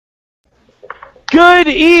Good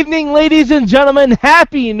evening, ladies and gentlemen.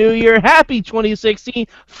 Happy New Year. Happy 2016.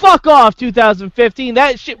 Fuck off 2015.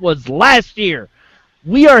 That shit was last year.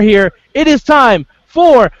 We are here. It is time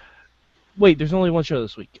for... Wait, there's only one show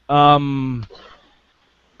this week. I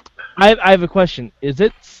have a question. Is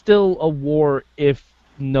it still a war if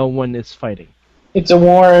no one is fighting? It's a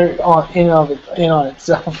war in on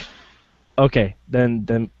itself. Okay,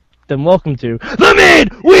 then welcome to the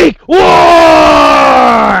Midweek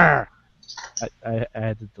War! I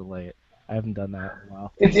had to delay it. I haven't done that in a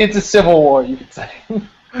while. It's a civil war, you could say.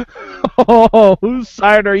 Oh, whose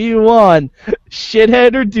side are you on?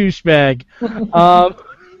 Shithead or douchebag?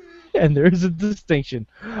 And there is a distinction.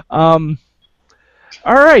 Alright,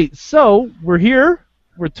 so we're here.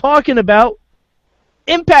 We're talking about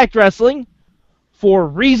Impact Wrestling for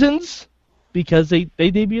reasons because they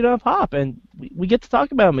debuted on Pop, and we get to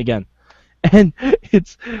talk about them again. And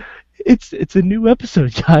it's a new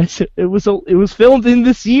episode, guys. It was filmed in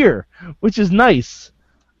this year, which is nice.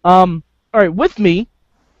 All right, with me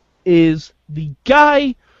is the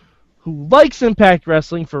guy who likes Impact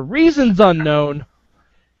Wrestling for reasons unknown,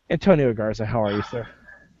 Tonio Garza. How are you, sir?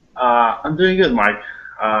 I'm doing good, Mike.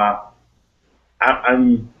 I'm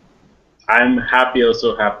happy,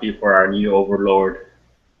 also happy for our new overlord,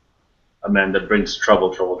 a man that brings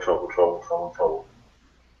trouble.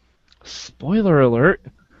 Spoiler alert.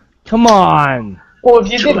 Come on. Well,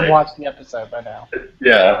 if you didn't watch the episode by now.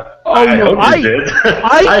 Yeah. Oh, no, hope you did.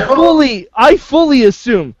 I fully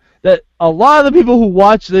assume that a lot of the people who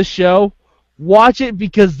watch this show watch it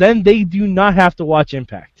because then they do not have to watch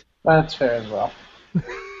Impact. That's fair as well.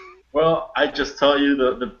 Well, I just tell you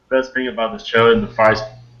the best thing about the show in the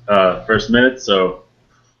first minute, so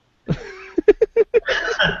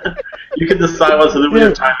you can decide what to do with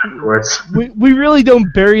your time afterwards. We really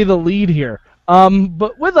don't bury the lead here.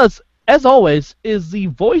 But with us, as always, is the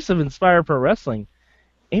voice of Inspire Pro Wrestling,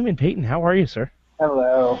 Eamon Paton. How are you, sir?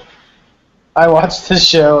 Hello. I watched the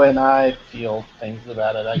show and I feel things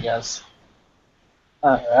about it, I guess.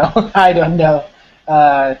 I don't know.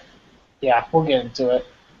 Yeah, we'll get into it.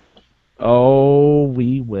 Oh,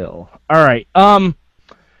 we will. All right.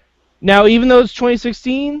 Now, even though it's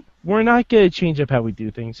 2016, we're not going to change up how we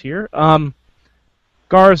do things here.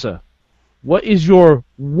 Garza, what is your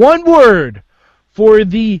one word for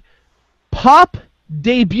the Pop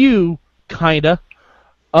debut, kinda,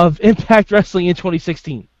 of Impact Wrestling in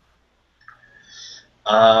 2016?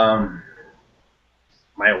 My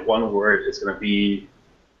one word is going to be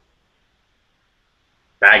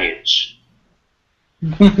baggage.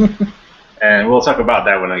 And we'll talk about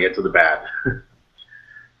that when I get to the bad.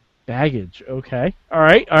 Baggage, okay. All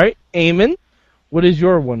right. Eamon, what is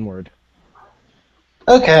your one word?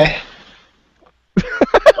 Okay.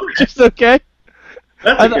 Just okay?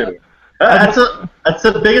 That's a good one. That's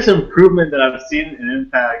the biggest improvement that I've seen in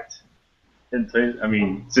Impact since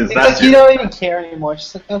It's last like year. you don't even care anymore.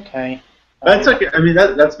 Just like, okay. That's okay. I mean,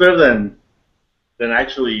 that's better than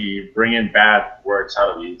actually bringing bad words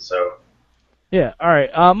out of you. So Yeah, all right.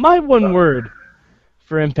 My one word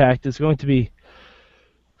for Impact is going to be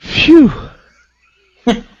phew.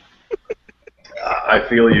 I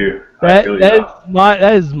feel you. That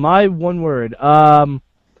is my one word.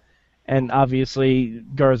 And obviously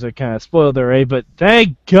Garza kind of spoiled it, right? But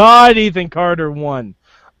thank God Ethan Carter won.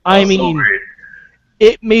 I mean, so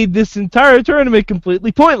it made this entire tournament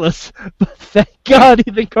completely pointless. But thank God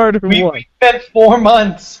Ethan Carter won. We spent 4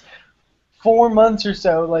 months or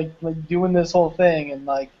so, like doing this whole thing, and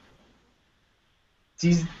like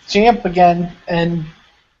he's champ again. And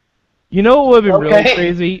you know what would have been really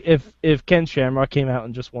crazy if Ken Shamrock came out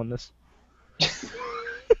and just won this.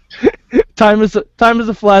 Time is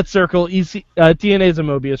a flat circle. TNA is a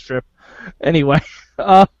Mobius strip. Anyway,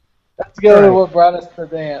 let's go to what brought us to the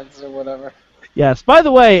dance or whatever. Yes. By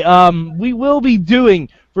the way, we will be doing,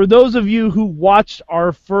 for those of you who watched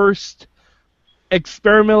our first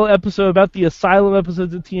experimental episode about the Asylum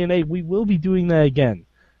episodes of TNA, we will be doing that again.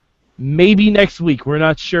 Maybe next week. We're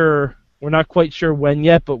not sure. We're not quite sure when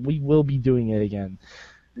yet, but we will be doing it again.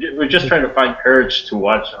 we're just trying to find courage to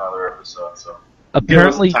watch another episode. So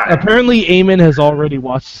apparently, Eamon has already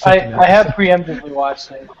watched. I have preemptively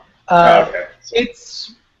watched it. Okay.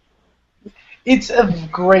 It's a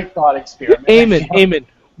great thought experiment. Eamon,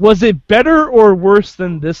 was it better or worse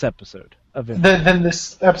than this episode of it? Than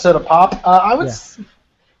this episode of Pop? I would.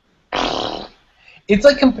 Yeah.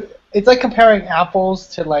 It's like comparing apples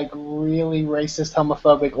to like really racist,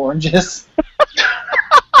 homophobic oranges.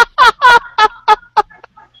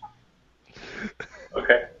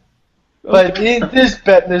 Okay. But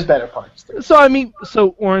there's better parts.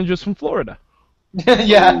 So oranges from Florida.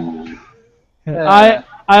 Yeah.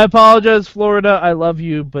 I apologize, Florida. I love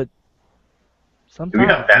you, but sometimes Do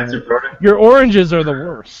we have fans in Florida? your oranges are the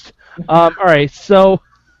worst. All right, so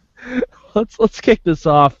let's kick this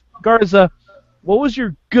off. Garza, what was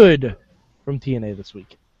your good from TNA this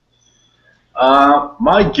week?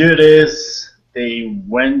 My good is they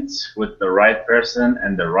went with the right person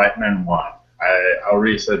and the right man won. I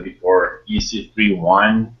already said before, EC3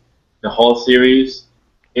 won the whole series.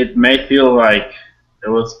 It may feel like it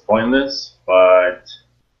was pointless, but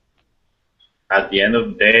at the end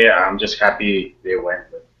of the day, I'm just happy they went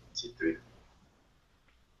with EC3.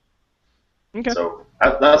 Okay. So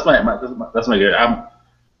that's my good. I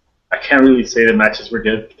can't really say the matches were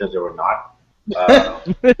good because they were not.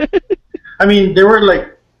 I mean, they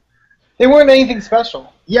weren't anything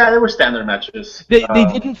special. Yeah, they were standard matches. They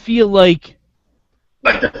didn't feel like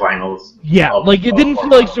the finals. Yeah, it didn't feel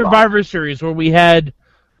like Survivor Series where we had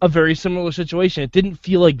a very similar situation. It didn't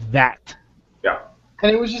feel like that. Yeah.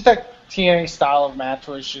 And it was just that TNA style of match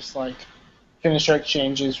where it's just like finisher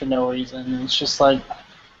exchanges for no reason. It's just like...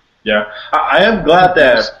 Yeah. I am glad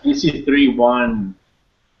that EC3 won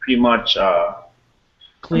pretty much...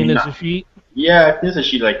 clean as a sheet? Yeah, clean as a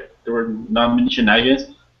sheet. Like, there were not many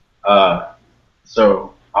shenanigans.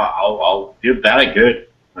 So I'll give that a good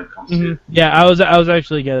when it comes to... Yeah, I was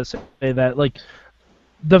actually going to say that. Like,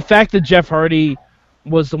 the fact that Jeff Hardy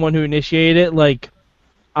was the one who initiated it,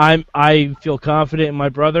 I feel confident in my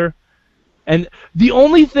brother. And the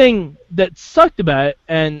only thing that sucked about it,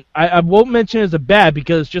 and I won't mention it as a bad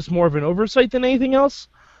because it's just more of an oversight than anything else,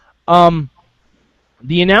 the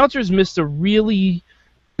announcers missed a really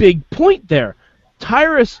big point there.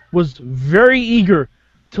 Tyrus was very eager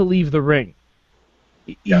to leave the ring.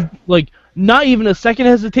 Yeah. Not even a second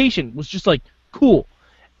hesitation. Was just like, cool.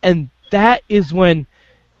 And that is when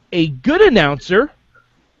a good announcer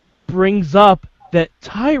brings up that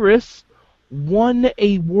Tyrus won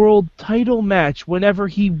a world title match whenever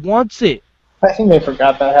he wants it. I think they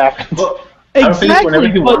forgot that happened. Well, Exactly, I don't think it's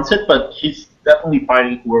whenever he wants it, but he's definitely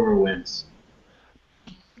fighting whoever wins.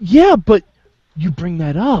 Yeah, but you bring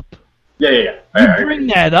that up. Yeah. You bring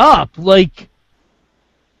that up. At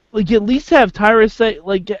least have Tyrus say,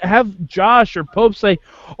 have Josh or Pope say,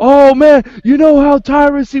 oh man, you know how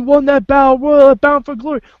Tyrus, he won that battle royal at Bound for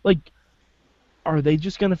Glory. Are they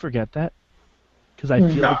just going to forget that? Because I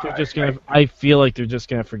feel like they're just going to. I feel like they're just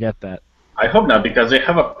going to forget that. I hope not, because they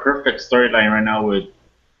have a perfect storyline right now with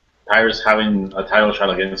Tyrus having a title shot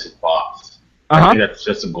against his boss. I think that's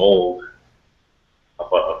just a goal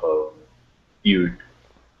of a feud.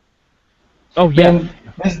 Oh yeah. And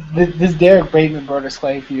this Derek Bateman Brodus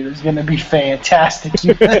Clay feud is going to be fantastic.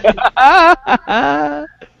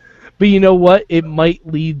 But you know what? It might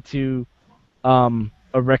lead to a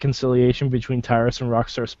reconciliation between Tyrus and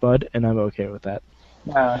Rockstar Spud, and I'm okay with that.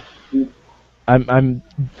 I'm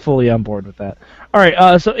fully on board with that. All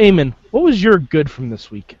right, so Eamon, what was your good from this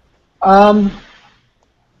week? It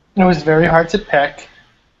was very hard to pick,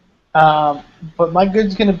 but my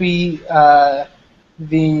good's going to be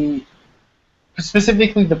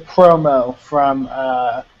specifically the promo from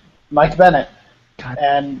Mike Bennett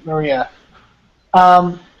and Maria.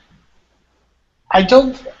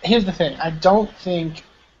 Here's the thing. I don't think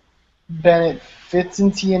Bennett fits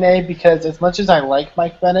in TNA because as much as I like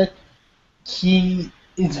Mike Bennett, he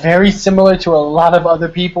is very similar to a lot of other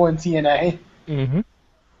people in TNA. Mm-hmm.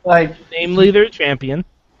 Namely their champion.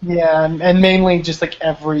 Yeah, and mainly just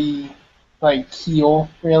every heel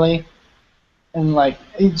really, and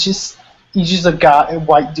he's just a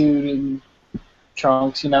white dude in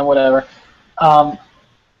trunks, whatever. But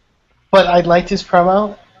I liked his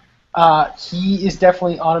promo. He is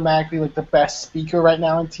definitely automatically the best speaker right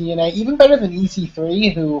now in TNA, even better than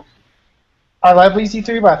EC3, who I love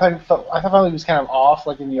EC3, but I thought he was kind of off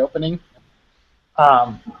in the opening.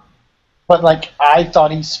 But I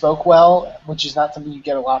thought he spoke well, which is not something you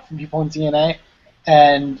get a lot from people in TNA,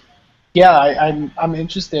 and yeah, I'm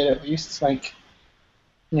interested at least.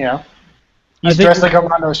 He's dressed like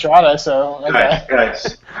Armando Estrada, so okay.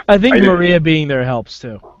 Guys, I think Maria being there helps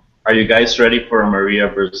too. Are you guys ready for a Maria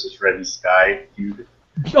versus Reddy Sky feud?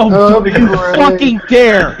 Oh, don't you fucking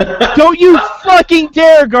dare! Don't you fucking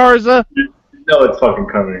dare, Garza! No, it's fucking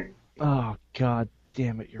coming. Oh, god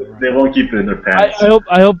damn it, you're right. They won't keep it in their pants.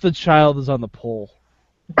 I hope the child is on the pole.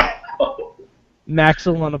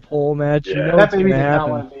 Maxwell on a pole match. Yeah. You know what's gonna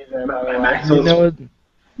happen.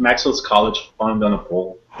 Maxwell's college fund on a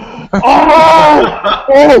pole.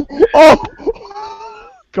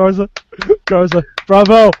 Garza,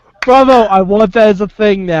 bravo! I want that as a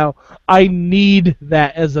thing now. I need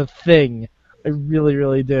that as a thing. I really,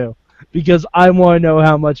 really do. because I want to know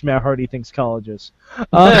how much Matt Hardy thinks college is.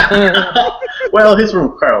 Well, he's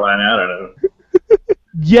from Carolina. I don't know.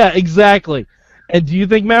 Yeah, exactly. And do you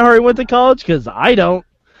think Matt Hardy went to college? Because I don't.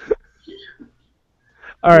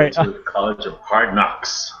 All right. To the College of Hard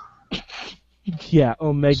Knocks. Yeah,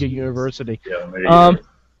 Omega University. Yeah, Omega University.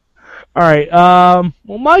 All right.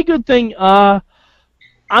 Well, my good thing. I'm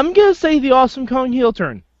gonna say the Awesome Kong heel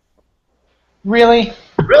turn. Really?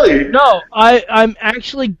 Really? No, I'm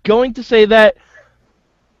actually going to say that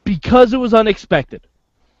because it was unexpected.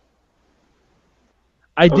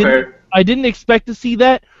 I didn't expect to see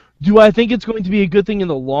that. Do I think it's going to be a good thing in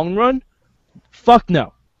the long run? Fuck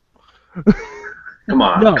no. Come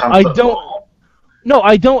on. No, I don't. No,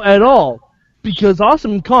 I don't at all. Because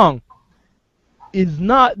Awesome Kong is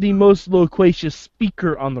not the most loquacious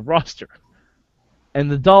speaker on the roster.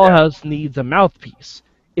 And the Dollhouse needs a mouthpiece.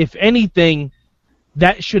 If anything,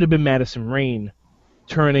 that should have been Madison Rayne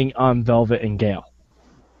turning on Velvet and Gale.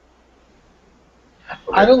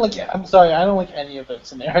 I don't like. I'm sorry. I don't like any of those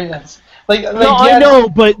scenarios. No, I know,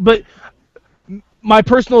 but my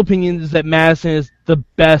personal opinion is that Madison is the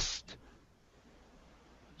best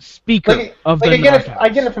speaker of the knockouts. I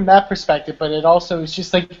get it from that perspective, but it also is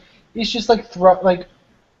just like and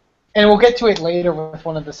we'll get to it later with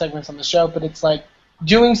one of the segments on the show. But it's like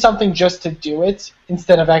doing something just to do it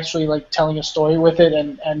instead of actually like telling a story with it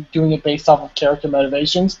and doing it based off of character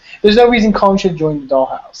motivations. There's no reason Kong should join the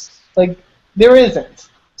Dollhouse. Like there isn't.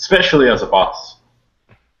 Especially as a boss.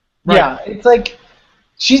 Right. Yeah, it's like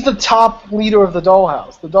she's the top leader of the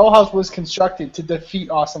Dollhouse. The Dollhouse was constructed to defeat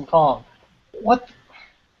Awesome Kong. What?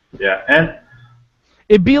 Yeah, and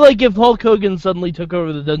It'd be like if Hulk Hogan suddenly took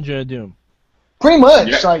over the Dungeon of Doom. Pretty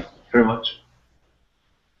much, pretty much.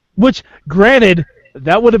 Which, granted,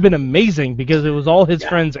 that would have been amazing because it was all his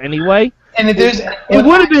friends anyway. And It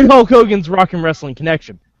would have been Hulk Hogan's Rock and Wrestling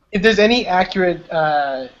Connection. if there's any accurate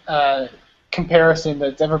comparison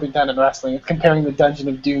that's ever been done in wrestling, it's comparing the Dungeon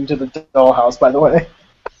of Doom to the Dollhouse, by the way.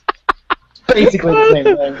 Basically the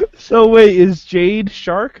same thing. So wait, is Jade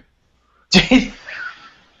Shark? Jade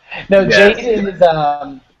is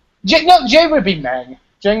Jade would be Meng.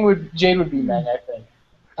 Jade would be Meng, I think.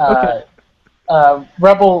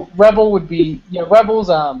 Rebel would be Rebel's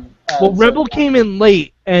well, Rebel came in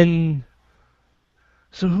late, and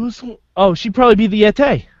so who's? Oh, she'd probably be the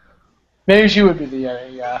Yeti. Maybe she would be the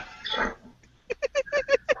yeah.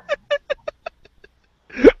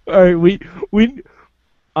 All right, we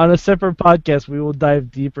on a separate podcast we will dive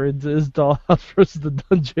deeper into this Dollhouse versus the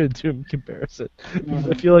Dungeon of Doom comparison. Because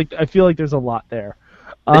I feel like there's a lot there.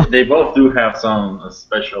 They both do have some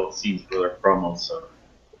special scenes for their promos, so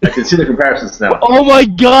I can see the comparisons now. Oh my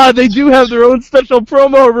God, they do have their own special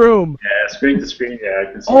promo room. Yeah, screen to screen. Yeah,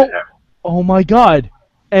 I can see that. Oh my God!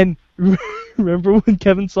 And remember when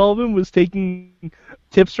Kevin Sullivan was taking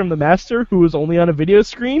tips from the Master, who was only on a video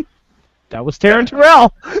screen? That was Taryn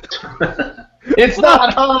Terrell. It's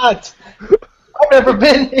not hot. I've never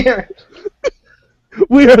been here.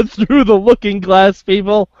 We are through the looking glass,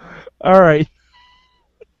 people. All right.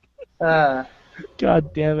 God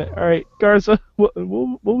damn it! All right, Garza, what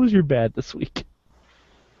was your bad this week?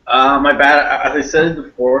 My bad, as I said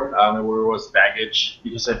before, it was baggage,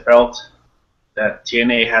 because I felt that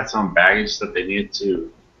TNA had some baggage that they needed to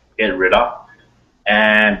get rid of,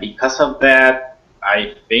 and because of that,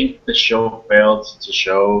 I think the show failed to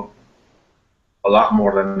show a lot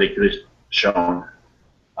more than they could have shown.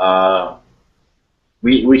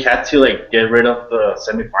 We had to get rid of the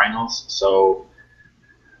semifinals, so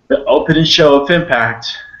the opening show of Impact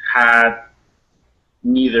had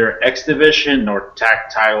neither X Division nor tag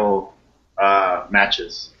title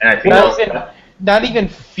matches, and I think not even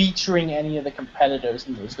featuring any of the competitors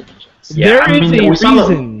in those divisions. Yeah,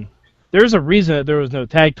 There's a reason that there was no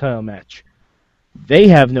tag title match. They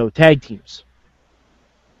have no tag teams.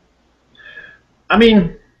 I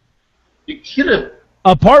mean, you could have.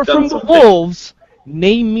 Apart from the Wolves,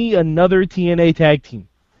 name me another TNA tag team.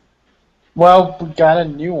 Well, we got a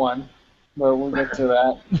new one, but we'll get to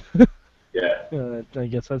that. Yeah. I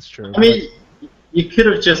guess that's true. I mean, you could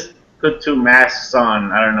have just put two masks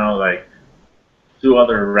on, I don't know, two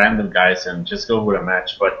other random guys and just go with a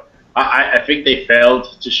match. But I think they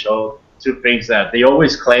failed to show two things that they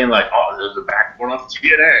always claim, there's the backbone of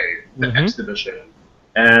TNA, the X Division.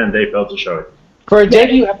 And they failed to show it. For a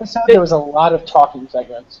debut episode, there was a lot of talking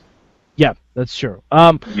segments. Yeah, that's true.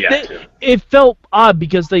 Too. It felt odd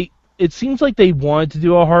because it seems like they wanted to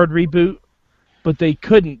do a hard reboot, but they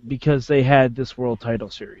couldn't because they had this world title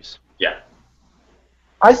series. Yeah.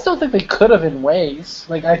 I still think they could have in ways.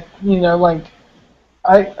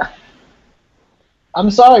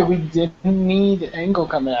 I'm sorry, we didn't need Angle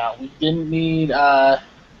coming out. We didn't need. I'm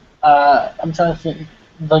trying to think.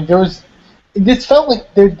 Like there was. This felt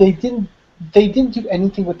like they didn't do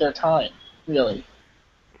anything with their time, really.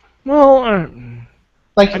 Well,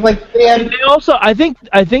 Like they had. they also, I think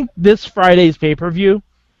this Friday's pay-per-view,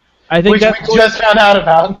 I think Which we just found out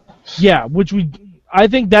about. Yeah, I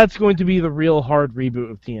think that's going to be the real hard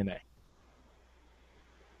reboot of TNA.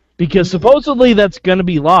 Because supposedly that's going to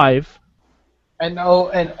be live.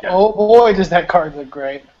 Oh boy, does that card look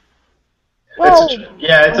great. Well,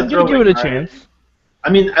 it's a I'm going to give it a chance. I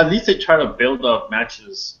mean, at least they try to build up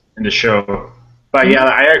matches in the show. But yeah,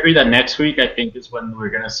 I agree that next week I think is when we're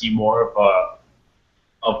going to see more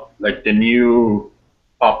of like the new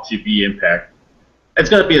Pop TV Impact. It's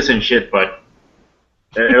going to be the same shit, but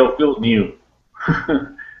it'll feel new.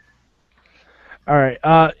 All right,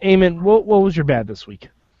 Eamon, what was your bad this week?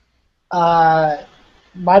 My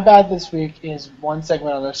bad this week is one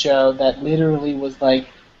segment on the show that literally was like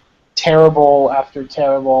terrible after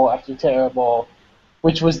terrible after terrible,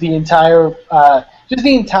 which was the entire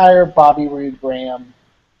Bobby Roode Graham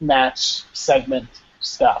match segment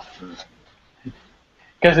stuff.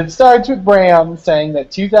 Because it starts with Graham saying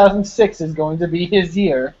that 2006 is going to be his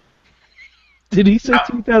year. Did he say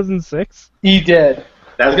 2006? He did.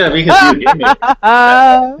 That's going to be his new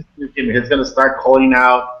gimmick. He's going to start calling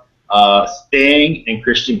out Sting and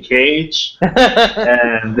Christian Cage.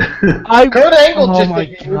 And Kurt Angle just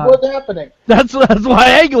debuted. What's happening? That's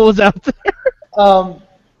why Angle was out there.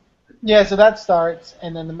 Yeah, so that starts,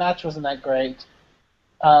 and then the match wasn't that great.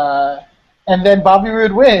 And then Bobby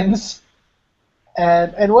Roode wins.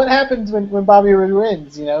 And what happens when Bobby Roode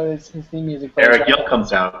wins? You know, his theme music plays. Eric Young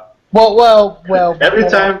comes out. Well. Every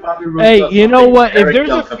time Bobby Roode hey, does you know something, what? Eric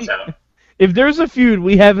Young comes out. If there's a feud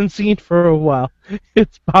we haven't seen for a while,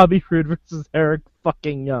 it's Bobby Roode versus Eric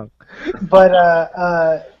fucking Young.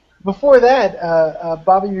 But before that,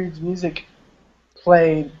 Bobby Roode's music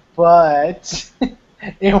played, but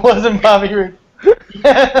it wasn't Bobby Roode.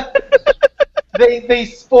 They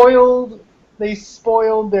spoiled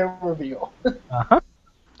their reveal. Uh-huh.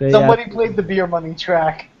 Somebody played the Beer Money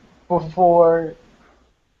track before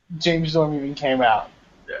James Storm even came out.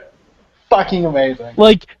 Fucking amazing.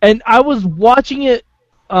 Like, and I was watching it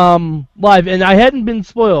live, and I hadn't been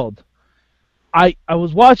spoiled. I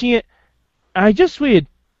was watching it, and I just tweeted,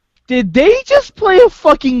 did they just play a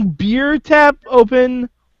fucking beer tap open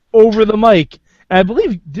over the mic? And I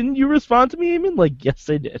believe, didn't you respond to me, Eamon? Like, yes,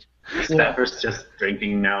 they did. Snapper's just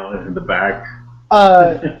drinking now in the back.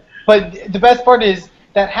 But the best part is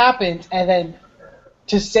that happened, and then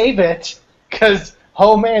to save it, because,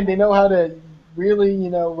 oh man, they know how to really,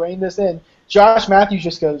 rein this in. Josh Matthews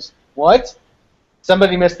just goes, "What?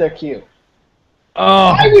 Somebody missed their cue."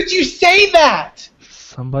 Oh. Why would you say that?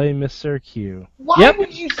 Somebody missed their cue. Why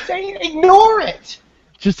would you say it? Ignore it.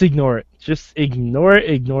 Just ignore it. Just ignore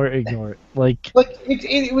it. Like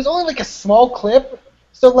it was only like a small clip,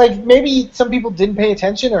 so like maybe some people didn't pay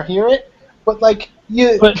attention or hear it, but like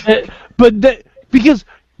you. Because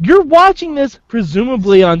you're watching this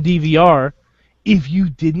presumably on DVR, if you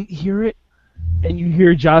didn't hear it, and you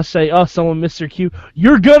hear Josh say, "Oh, someone missed their cue,"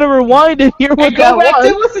 you're gonna rewind and hear what that was. Go back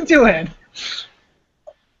to listen to it.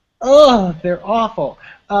 Oh, they're awful.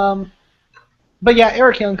 But yeah,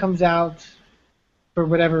 Eric Young comes out for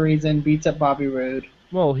whatever reason, beats up Bobby Roode.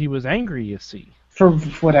 Well, he was angry, you see. For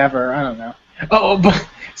whatever, I don't know. Oh, but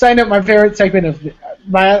side note, my favorite segment of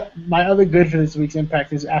my other good for this week's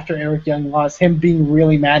Impact is after Eric Young lost, him being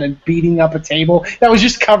really mad and beating up a table that was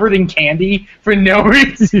just covered in candy for no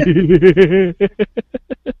reason.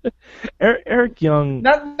 Eric Young.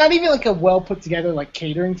 Not even like a well put together like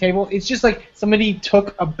catering table. It's just like somebody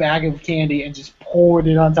took a bag of candy and just poured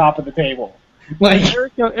it on top of the table. Like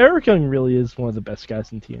Eric Young really is one of the best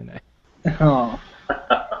guys in TNA. Oh,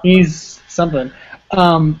 he's something.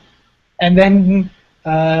 And then,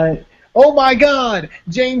 oh my God,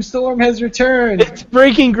 James Storm has returned. It's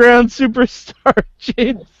Breaking Ground superstar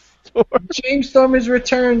James Storm. James Storm has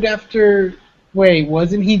returned after. Wait,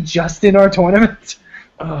 wasn't he just in our tournament?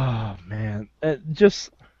 Oh man,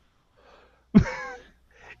 just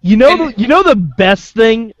you know the best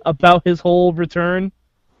thing about his whole return,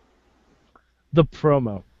 the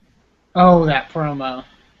promo. Oh, that promo.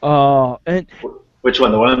 Oh, and which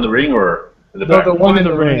one? The one in the ring or the back? No, the one in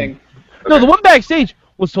the ring. Okay. No, the one backstage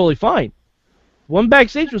was totally fine. One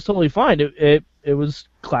backstage was totally fine. It was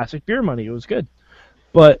classic beer money. It was good.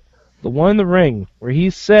 But the one in the ring where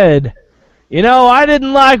he said, I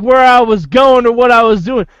didn't like where I was going or what I was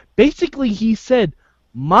doing. Basically, he said,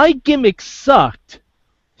 my gimmick sucked,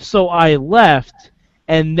 so I left,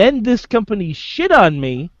 and then this company shit on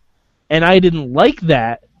me, and I didn't like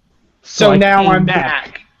that. So I now came I'm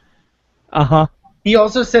back. Uh-huh. He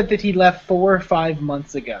also said that he left 4 or 5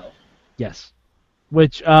 months ago. Yes.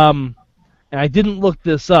 Which, and I didn't look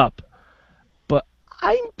this up, but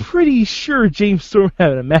I'm pretty sure James Storm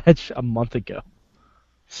had a match a month ago.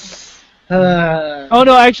 Oh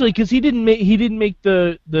no, actually, because he didn't make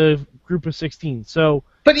the group of 16. So.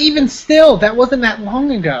 But even still, that wasn't that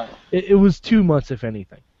long ago. It was 2 months, if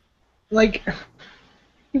anything. Like,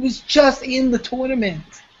 he was just in the tournament.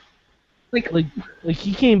 Like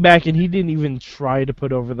he came back and he didn't even try to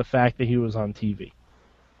put over the fact that he was on TV.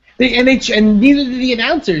 And neither did the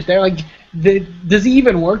announcers. They're like, does he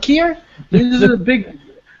even work here? This is a big.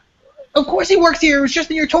 Of course he works here. It was just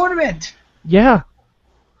in your tournament. Yeah.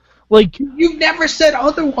 Like, you've never said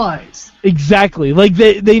otherwise. Exactly. Like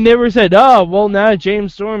they never said, oh, well, now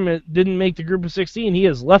James Storm didn't make the group of 16. He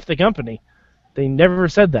has left the company. They never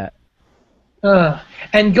said that.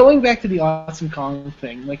 And going back to the Awesome Kong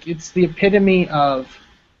thing, like, it's the epitome of,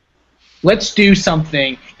 let's do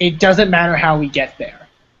something. It doesn't matter how we get there.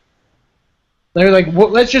 They're like, well,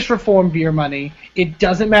 let's just reform beer money. It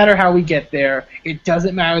doesn't matter how we get there. It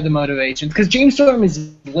doesn't matter the motivations. Because James Storm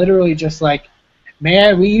is literally just like,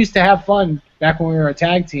 man, we used to have fun back when we were a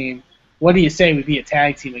tag team. What do you say we be a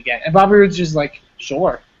tag team again? And Bobby Roode's just like,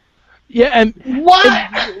 sure. Yeah, and what?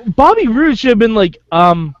 And Bobby Roode should have been like,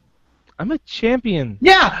 I'm a champion.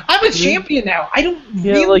 Yeah, I'm a champion now. I don't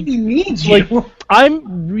really need you. Like,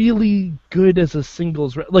 I'm really good as a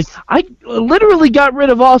singles. Like, I literally got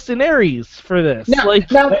rid of Austin Aries for this. Now,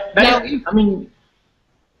 like, now,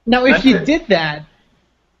 if you did that,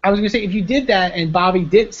 I was gonna say, if you did that and Bobby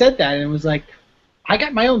said that and was like, I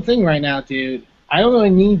got my own thing right now, dude. I don't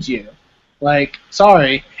really need you. Like,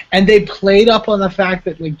 sorry. And they played up on the fact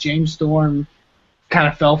that, like, James Storm kind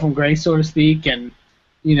of fell from grace, so to speak, and,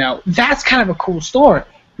 you know, that's kind of a cool story.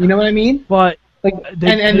 You know what I mean? But, like, and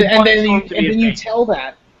then you tell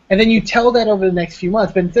that. And then you tell that over the next few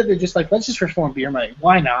months, but instead they're just like, let's just reform beer money.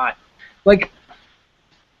 Why not? Like,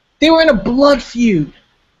 they were in a blood feud.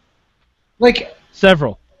 Like,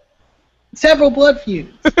 Several blood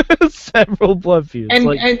feuds. Several blood feuds.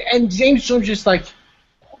 And James Storm just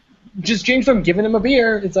James Storm giving him a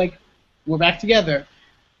beer. It's like, we're back together.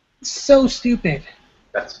 So stupid.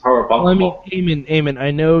 That's power of alcohol. I mean, Eamon,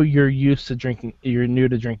 I know you're used to drinking. You're new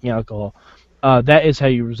to drinking alcohol. That is how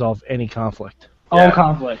you resolve any conflict. All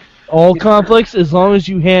conflict. All conflicts, as long as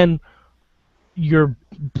you hand your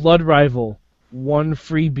blood rival one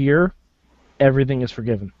free beer, everything is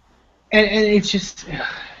forgiven. And it's just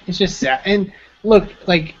sad. And look,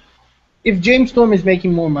 like, if James Storm is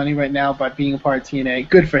making more money right now by being a part of TNA,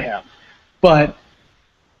 good for him. But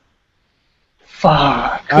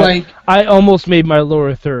fuck, I almost made my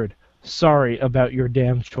lower third. Sorry about your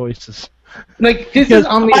damn choices. Like, this is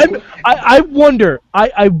on the. I wonder.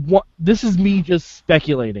 This is me just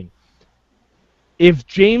speculating. If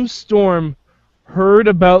James Storm heard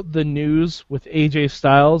about the news with AJ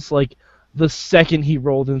Styles, like, the second he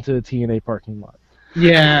rolled into the TNA parking lot.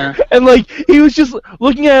 Yeah. And, like, he was just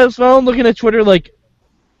looking at his phone, looking at Twitter, like,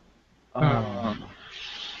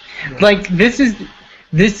 like, this is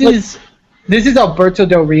Alberto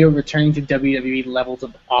Del Rio returning to WWE levels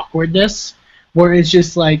of awkwardness, where it's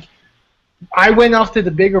just like, I went off to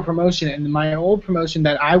the bigger promotion, and my old promotion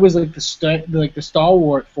that I was like the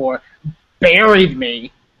stalwart for buried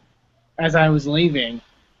me as I was leaving,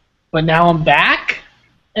 but now I'm back.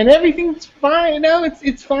 And everything's fine. No,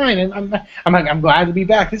 it's fine, and I'm glad to be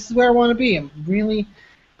back. This is where I want to be. I'm really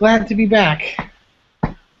glad to be back.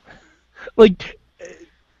 Like,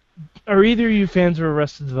 are either of you fans of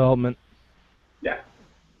Arrested Development? Yeah.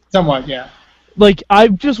 Somewhat, yeah. Like, I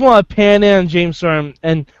just want to pan in on James Storm,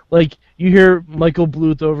 and, like, you hear Michael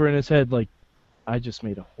Bluth over in his head, like, I just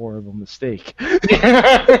made a horrible mistake.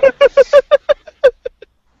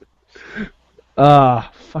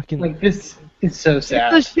 Fucking. Like, this is so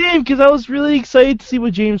sad. It's a shame, because I was really excited to see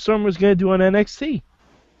what James Storm was going to do on NXT.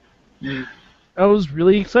 I was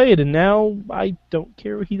really excited, and now I don't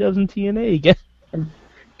care what he does in TNA again.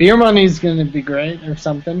 Beer Money's going to be great or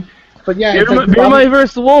something. But yeah, Beer Money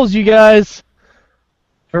versus the Wolves, you guys.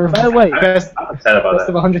 By the way, best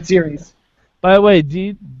of 100 series. By the way,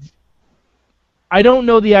 I don't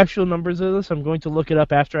know the actual numbers of this. I'm going to look it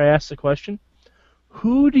up after I ask the question.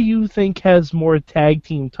 Who do you think has more tag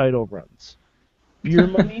team title runs? Beer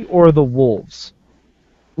Money or the Wolves?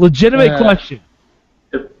 Legitimate question.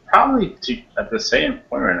 They're probably at the same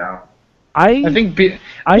point right now. I think the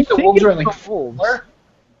Wolves are at like 4.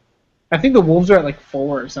 I think the Wolves are at like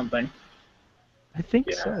 4 or something. I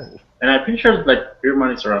think so. And I'm pretty sure like Beer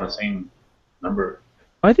Money's around the same number.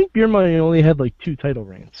 I think Beer Money only had like 2 title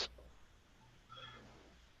reigns.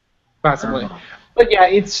 possibly. But yeah,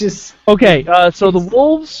 it's just Okay, so the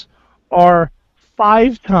Wolves are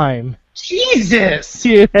 5-time Jesus.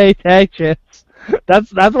 TNA Tag Champs.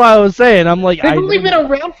 That's what I was saying. I'm like, They've only been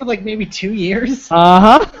around for like maybe 2 years.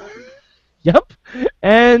 Yep.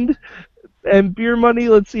 And Beer Money.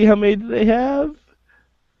 Let's see how many do they have.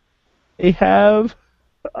 They have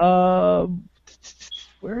where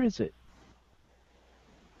is it?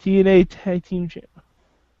 TNA Tag Team Champ.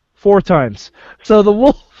 4 times. So the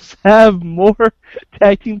Wolves have more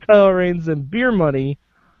tag team title reigns than Beer Money.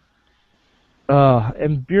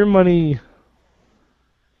 And Beer Money,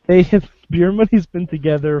 Beer Money's been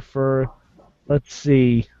together for, let's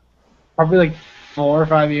see, probably like 4 or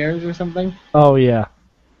 5 years or something. Oh yeah.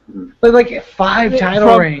 But like 5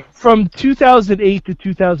 title reigns from 2008 to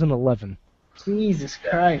 2011. Jesus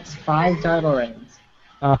Christ, 5 title reigns.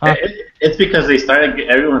 It's because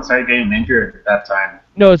everyone started getting injured at that time.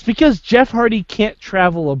 No, it's because Jeff Hardy can't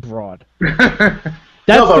travel abroad.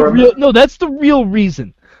 That's the real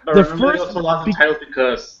reason. But they also lost the title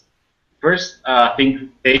because first I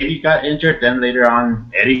think Baby got injured, then later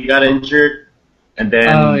on Eddie got injured, and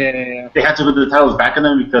then they had to put the titles back on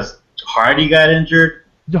them because Hardy got injured.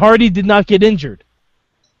 Hardy did not get injured.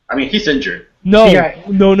 I mean, he's injured. No.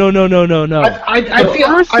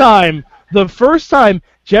 The first time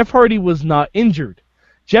Jeff Hardy was not injured.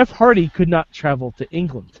 Jeff Hardy could not travel to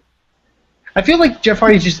England. I feel like Jeff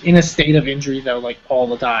Hardy's just in a state of injury though, like all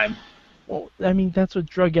the time. Well, I mean that's what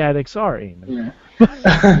drug addicts are, Eamon.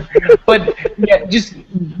 Yeah. But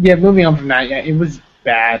moving on from that, it was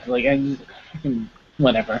bad. Like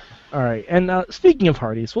whatever. All right, and speaking of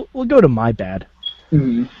Hardys, we'll go to my bad.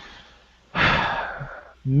 Mm-hmm.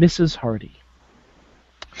 Mrs. Hardy.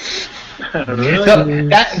 Really? So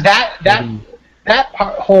that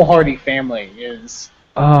whole Hardy family is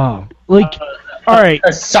all right.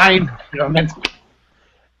 A sign.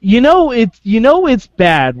 It's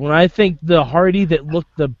bad when I think the Hardy that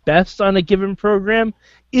looked the best on a given program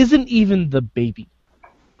isn't even the baby.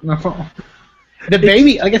 No. The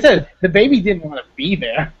baby, like I said, the baby didn't want to be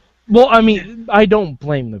there. Well, I mean, I don't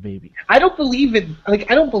blame the baby. I don't believe it. Like,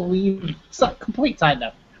 I don't believe. Complete side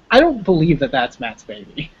note. I don't believe that that's Matt's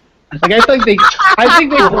baby. Like, I think they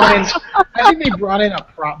brought in a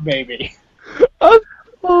prop baby.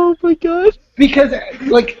 Oh my god! Because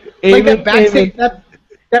that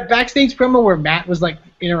backstage promo where Matt was like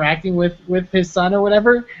interacting with his son or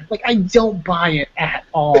whatever. Like, I don't buy it at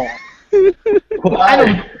all.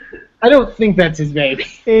 I don't think that's his baby.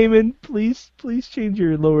 Eamon, please change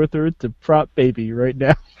your lower third to prop baby right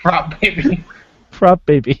now. Prop baby. Prop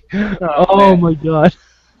baby. Oh my god.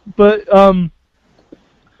 But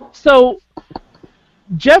so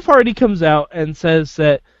Jeff Hardy comes out and says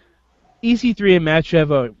that EC3 and Matt should have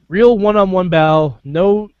a real one-on-one battle.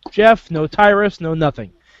 No Jeff, no Tyrus, no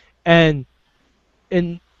nothing. And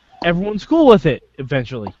everyone's cool with it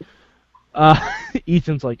eventually.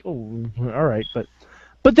 Ethan's like, oh, all right,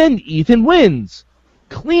 but then Ethan wins,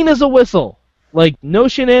 clean as a whistle, like no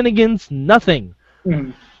shenanigans, nothing.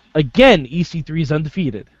 Mm. Again, EC3's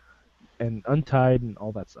undefeated and untied and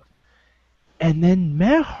all that stuff. And then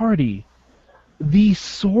Matt Hardy, the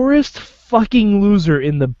sorest fucking loser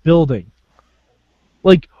in the building,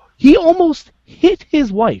 like he almost hit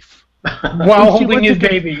his wife while holding his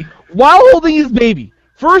baby. While holding his baby.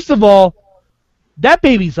 First of all, that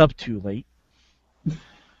baby's up too late.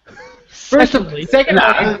 Secondly, they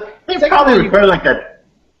probably record like at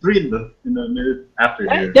 3 in the minute after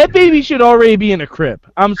here. That baby should already be in a crib.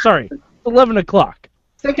 I'm sorry, it's 11 o'clock.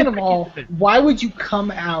 Second of all, why would you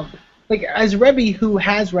come out like as Rebby, who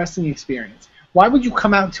has wrestling experience? Why would you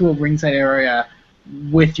come out to a ringside area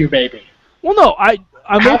with your baby? Well, no,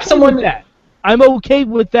 I'm okay with that. I'm okay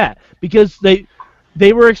with that because they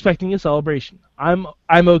were expecting a celebration. I'm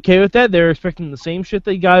okay with that. They're expecting the same shit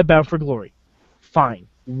they got at Bound for Glory. Fine,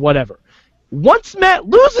 whatever. Once Matt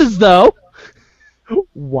loses, though,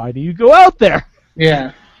 why do you go out there?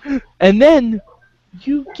 Yeah. And then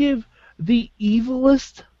you give the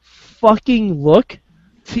evilest fucking look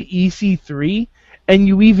to EC3, and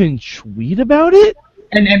you even tweet about it?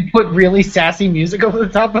 And put really sassy music over the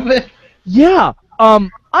top of it? Yeah.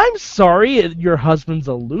 I'm sorry your husband's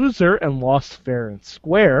a loser and lost fair and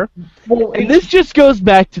square. Well, and this just goes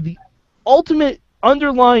back to the ultimate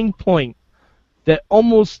underlying point that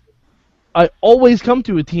I always come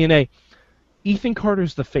to with TNA. Ethan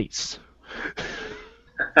Carter's the face.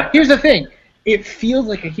 Here's the thing. It feels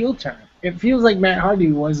like a heel turn. It feels like Matt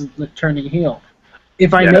Hardy was the turning heel.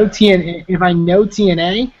 If I know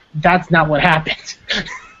TNA, that's not what happened.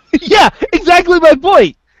 Yeah, exactly my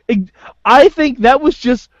point. I think that was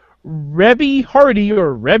just Rebby Hardy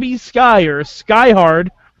or Rebby Sky or Sky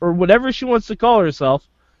Hard or whatever she wants to call herself,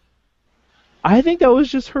 I think that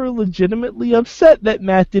was just her legitimately upset that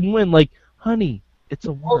Matt didn't win. Like, honey, it's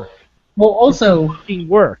a work. Well, also, It's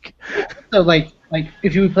work. So like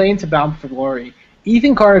if you would play into Bound for Glory,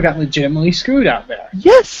 Ethan Carter got legitimately screwed out there.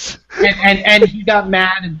 Yes. And he got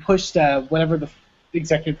mad and pushed whatever the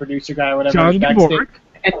executive producer guy or whatever. John Gabor.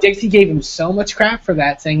 And Dixie gave him so much crap for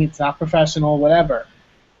that, saying it's not professional, whatever.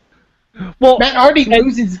 Well, Matt Hardy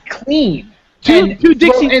loses clean. To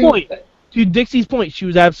Dixie's point, she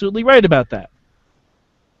was absolutely right about that.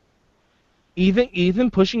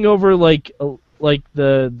 Ethan pushing over like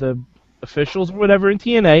the officials or whatever in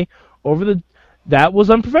TNA that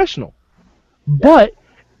was unprofessional. But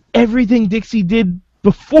everything Dixie did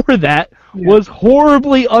before that was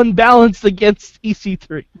horribly unbalanced against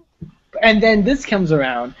EC3. And then this comes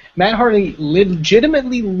around. Matt Hardy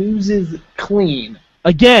legitimately loses clean.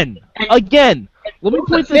 Again. Let me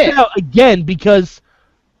point this out again, because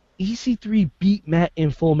EC3 beat Matt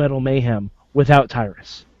in Full Metal Mayhem without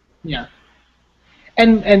Tyrus. Yeah.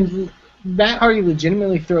 And Matt Hardy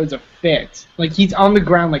legitimately throws a fit. Like, he's on the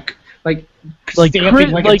ground like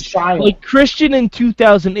stamping like a child. Like Christian in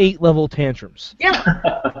 2008 level tantrums. Yeah.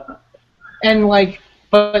 And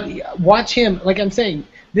but watch him. Like I'm saying,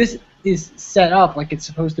 this is set up like it's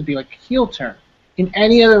supposed to be like a heel turn. In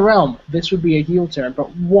any other realm, this would be a heel turn. But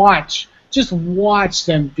just watch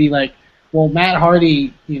them be like, well, Matt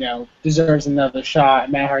Hardy, deserves another shot.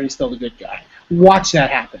 Matt Hardy's still the good guy. Watch that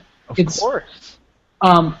happen. Of course.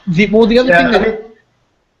 The other thing that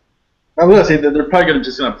I was gonna say that they're probably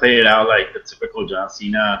just gonna play it out like the typical John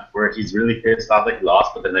Cena, where he's really pissed off that he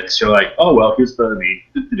lost, but the next show like, oh well, here's better than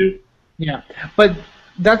me. Yeah, but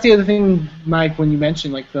that's the other thing, Mike. When you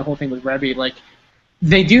mentioned like the whole thing with Rebby, like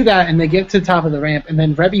they do that and they get to the top of the ramp, and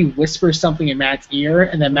then Rebby whispers something in Matt's ear,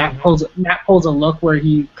 and then Matt pulls a look where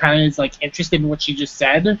he kind of is like interested in what she just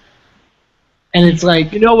said, and it's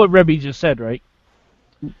like, you know what Rebby just said, right?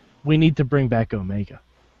 We need to bring back Omega.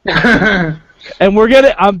 And we're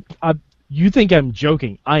gonna. You think I'm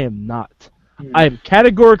joking? I am not. I am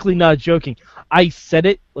categorically not joking. I said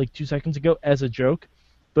it like 2 seconds ago as a joke,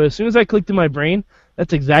 but as soon as I clicked in my brain,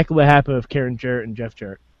 that's exactly what happened with Karen Jarrett and Jeff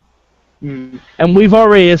Jarrett. And we've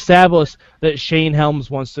already established that Shane Helms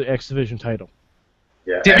wants the X Division title.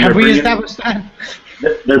 Yeah. Have we established that?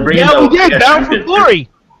 They're bringing we did. Bound for Glory.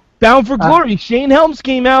 Bound for Glory. Shane Helms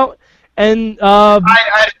came out and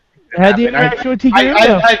had the interaction with TK.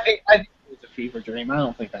 I think it was a fever dream. I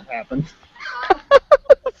don't think that happened.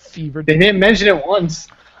 Fever They dream. didn't mention it once.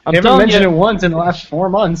 I'm They haven't telling mentioned you. it once in the last 4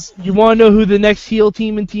 months. You want to know who the next heel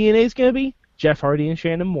team in TNA is going to be? Jeff Hardy and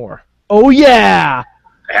Shannon Moore. Oh, yeah!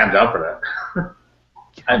 I am down for that.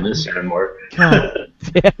 I miss Shannon Moore. God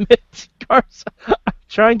damn it. Garza. I'm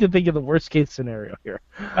trying to think of the worst case scenario here.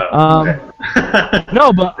 Oh, okay.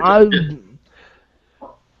 No, but I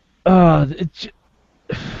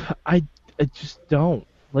just don't.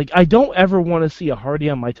 Like, I don't ever want to see a Hardy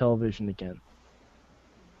on my television again.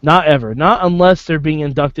 Not ever. Not unless they're being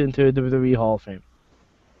inducted into the WWE Hall of Fame.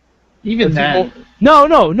 Even then.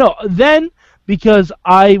 No. Then, because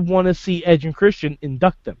I want to see Edge and Christian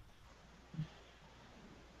induct them.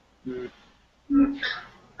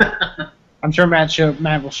 I'm sure Matt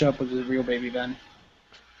will show up with his real baby then.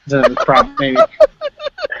 The prop baby.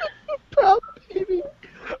 Prop baby.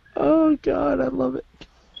 Oh, God, I love it.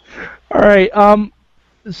 All right,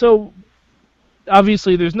 so,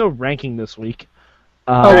 obviously, there's no ranking this week.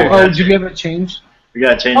 Did you have it changed? We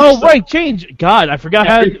gotta change. Oh, right, change. God, I forgot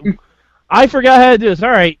how to do this. All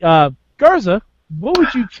right, Garza, what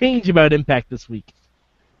would you change about Impact this week?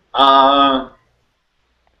 I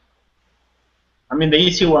mean, the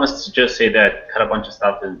easy one is to just say that cut a bunch of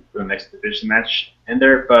stuff in the next division match in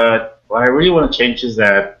there, but what I really want to change is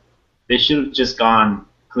that they should have just gone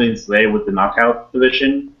clean slate with the knockout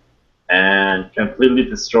division and completely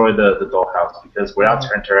destroy the dollhouse, because without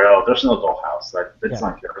Trent Terrell, there's no dollhouse. Like, it's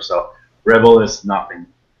not here. So Rebel is nothing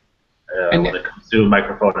when it comes to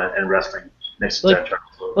microphone and wrestling next to Trent Terrell.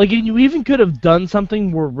 So. Like, and you even could have done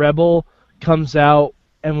something where Rebel comes out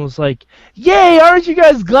and was like, "Yay! Aren't you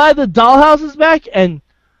guys glad the dollhouse is back?" And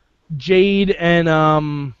Jade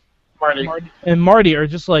and Marty are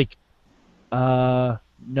just like, no.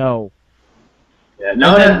 Yeah,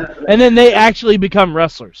 no. And then they actually become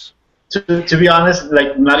wrestlers. To be honest,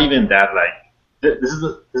 like, not even that. Like, this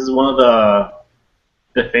is one of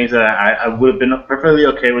the things that I would have been perfectly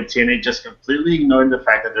okay with TNA just completely ignoring the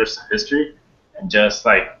fact that there's a history and just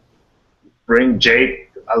like bring Jade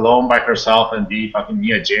alone by herself and be fucking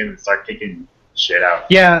Mia Jim and start kicking shit out.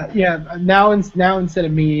 Yeah. Now instead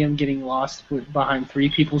of Medium getting lost behind 3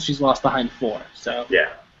 people, she's lost behind 4. So yeah.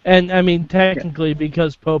 And I mean, technically,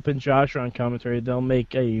 because Pope and Josh are on commentary, they'll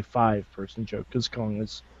make a 5-person joke because Kong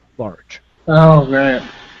is large. Oh, right.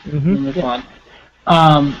 Mm-hmm.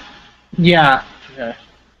 Fun. Yeah. Okay.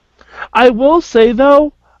 I will say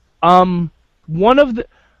though, one of the,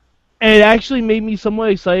 and it actually made me somewhat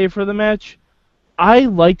excited for the match. I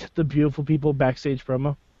liked the Beautiful People backstage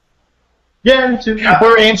promo. Yeah, me too.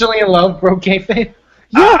 Where Angelina Love broke kayfabe.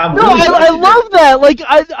 Yeah, I love that. Like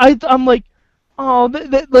I'm like, oh,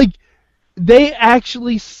 like they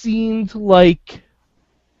actually seemed like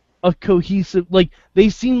a cohesive, like they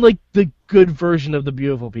seemed like the good version of the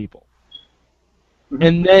Beautiful People.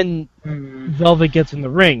 And then Velvet gets in the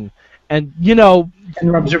ring, and and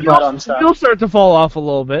rubs your butt on stuff. You'll start to fall off a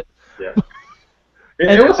little bit. Yeah.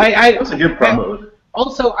 It was a good promo.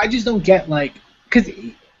 Also, I just don't get because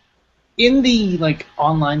in the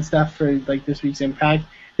online stuff for this week's Impact,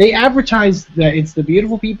 they advertise that it's the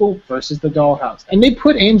Beautiful People versus the Dollhouse, and they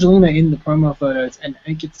put Angelina in the promo photos and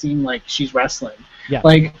make it seem like she's wrestling. Yeah.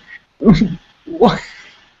 What?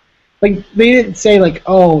 They didn't say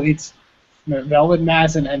oh, it's Velvet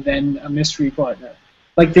Madison and then a mystery partner.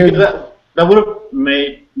 That would have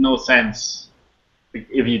made no sense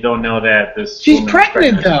if you don't know that this. She's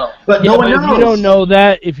pregnant though. But no one knows.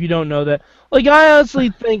 If you don't know that, I honestly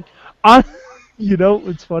think,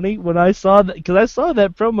 it's funny when I saw that, because I saw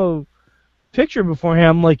that promo picture beforehand.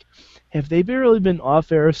 I'm like, have they really been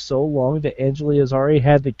off air so long that Angelina's already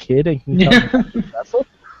had the kid and can come back and wrestle?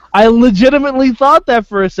 I legitimately thought that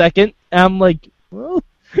for a second. And I'm like, well,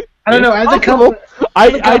 I don't know. As a company,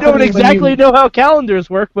 I don't exactly know how calendars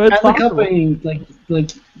work, but it's possible. As a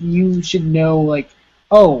company, you should know,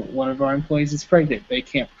 oh, one of our employees is pregnant. They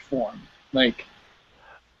can't perform. But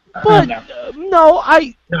No.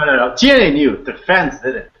 TNA knew. The fans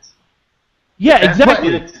didn't. Yeah,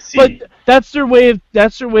 exactly. But that's their way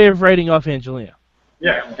of writing off Angelina.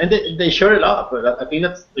 Yeah, and they showed it off. But I think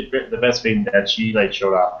that's the best thing that she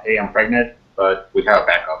showed off. Hey, I'm pregnant, but we have a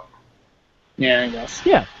backup. Yeah, I guess.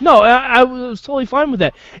 Yeah, no, I was totally fine with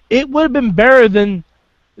that. It would have been better than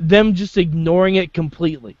them just ignoring it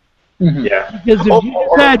completely. Mm-hmm. Yeah, because if you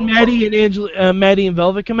just had Maddie and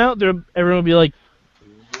Velvet come out, everyone would be like,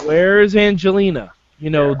 "Where's Angelina?"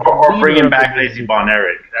 Or bringing back Lacey Von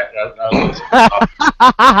Erich.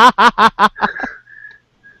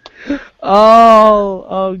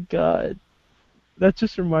 Oh God, that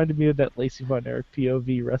just reminded me of that Lacey Von Erich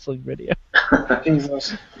POV wrestling video.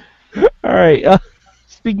 Jesus. All right.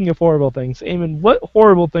 Speaking of horrible things, Eamon, what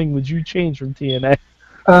horrible thing would you change from TNA?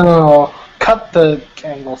 Oh, cut the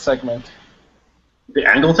angle segment. The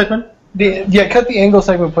angle segment? Cut the angle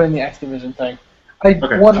segment. Put in the X Division thing.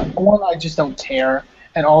 One, I just don't care,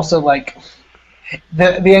 and also the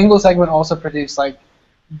angle segment also produced I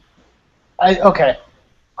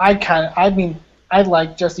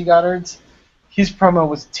like Jesse Goddard's. His promo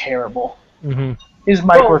was terrible. Mm-hmm. His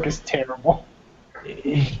mic work is terrible.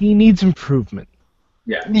 He needs improvement.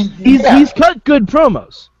 Yeah. He's cut good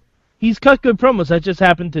promos. That just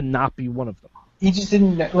happened to not be one of them. He just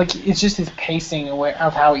didn't it's just his pacing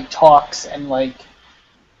of how he talks, and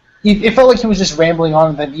it felt like he was just rambling on,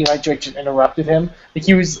 and then Eli Drake just interrupted him.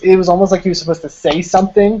 It was almost like he was supposed to say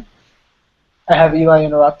something and have Eli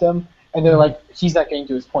interrupt him, and they're like, he's not getting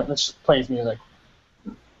to his point. Let's just play his music.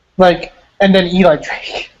 And then Eli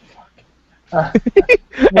Drake. Hey,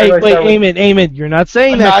 wait, Eamon, you're not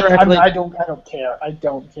saying that correctly. I don't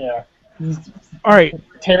care. He's all right.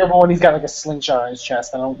 Terrible when he's got a slingshot on his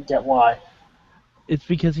chest. I don't get why. It's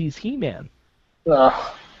because he's He-Man.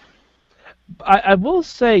 Ugh. I will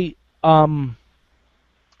say, it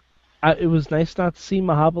was nice not to see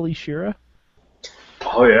Mahabali Shera.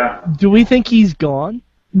 Oh yeah. Do we think he's gone?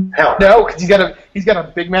 Hell no, because he's got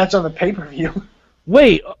a big match on the pay-per-view.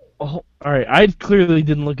 Wait. All right, I clearly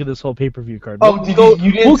didn't look at this whole pay-per-view card. Oh, you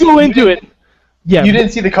didn't? We'll go into it. Yeah. You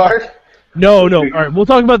didn't see the card? No. All right, we'll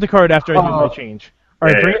talk about the card after I do my change. All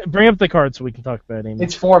right, yeah. bring up the card so we can talk about it.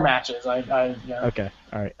 It's 4 matches. Yeah. Okay.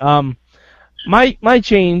 All right. My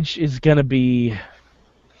change is gonna be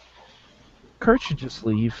Kurt should just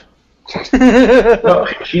leave. No,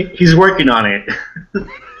 he's working on it.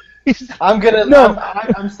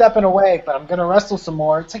 I'm stepping away, but I'm gonna wrestle some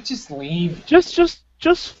more. It's just leave.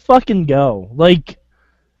 Just fucking go.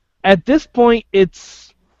 At this point,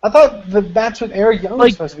 it's. I thought the match with Eric Young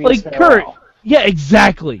was supposed to be Kurt. Yeah,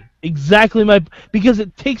 exactly. Because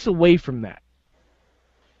it takes away from that.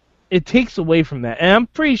 And I'm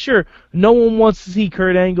pretty sure no one wants to see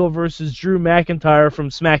Kurt Angle versus Drew McIntyre from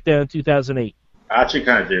SmackDown in 2008. I actually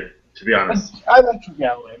kind of do, to be honest. I like Drew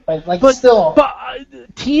Galloway, but still. But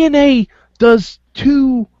TNA does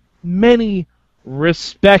too many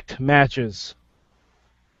respect matches.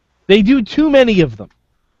 They do too many of them.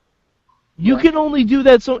 You can only do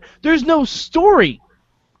that so... There's no story.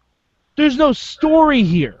 There's no story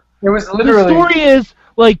here. It was literally... The story is,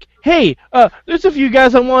 like, hey, there's a few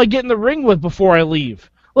guys I want to get in the ring with before I leave.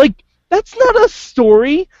 Like, that's not a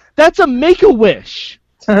story. That's a Make-A-Wish.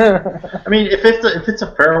 I mean, if it's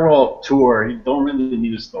a farewell tour, you don't really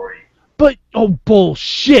need a story. But,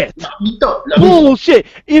 bullshit. No, you don't. Bullshit.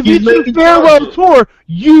 If it's a farewell tour,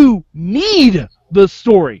 you need the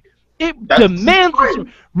story. It demands the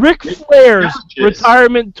story. Ric Flair's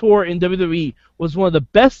retirement tour in WWE was one of the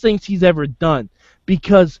best things he's ever done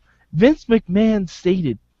because Vince McMahon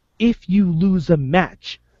stated, if you lose a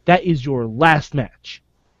match, that is your last match.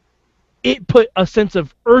 It put a sense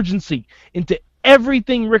of urgency into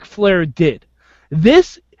everything Ric Flair did.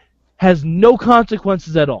 This has no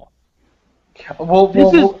consequences at all.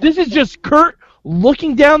 This is just Kurt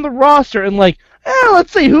looking down the roster and like,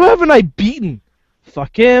 let's see, who haven't I beaten?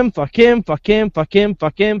 Fuck him, fuck him, fuck him, fuck him,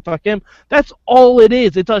 fuck him, fuck him. That's all it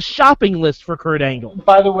is. It's a shopping list for Kurt Angle.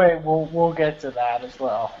 By the way, we'll get to that as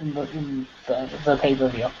well in the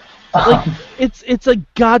pay-per-view. Like, it's a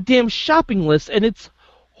goddamn shopping list, and it's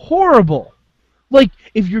horrible. Like,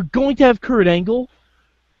 if you're going to have Kurt Angle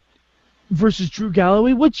versus Drew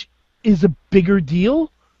Galloway, which is a bigger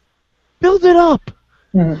deal, build it up.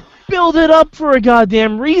 Mm-hmm. Build it up for a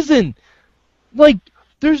goddamn reason. Like,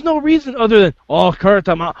 there's no reason other than, Kurt,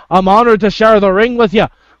 I'm honored to share the ring with you.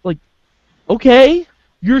 Like, okay,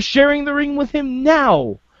 you're sharing the ring with him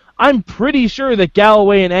now. I'm pretty sure that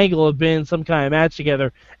Galloway and Angle have been in some kind of match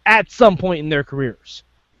together at some point in their careers.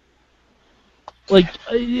 Like,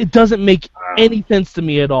 it doesn't make any sense to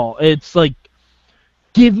me at all. It's like,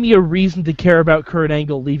 give me a reason to care about Kurt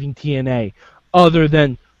Angle leaving TNA other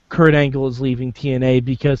than Kurt Angle is leaving TNA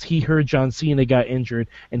because he heard John Cena got injured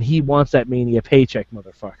and he wants that Mania paycheck,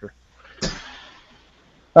 motherfucker.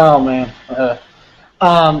 Oh, man.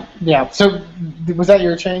 Yeah, so was that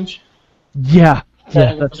your change? Yeah.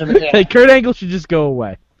 Kurt Angle should just go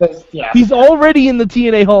away. Yeah. He's already in the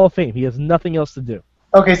TNA Hall of Fame. He has nothing else to do.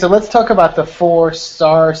 Okay, so let's talk about the 4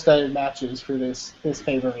 star-studded matches for this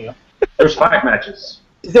pay-per-view. There's 5 matches.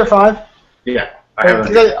 Is there 5? Yeah.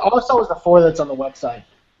 All I saw was the 4 that's on the website.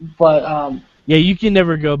 But yeah, you can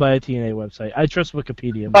never go by a TNA website. I trust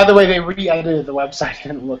Wikipedia. By the way, they re-edited the website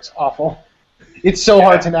and it looks awful. It's so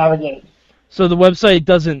hard to navigate. So the website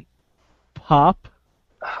doesn't pop?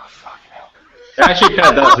 Oh, fuck hell. It actually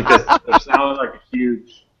kind of does because there's now like a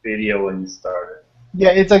huge video when you start it. Yeah,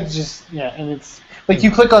 it's like and it's like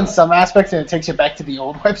you click on some aspects and it takes you back to the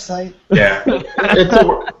old website. Yeah,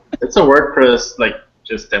 it's a WordPress like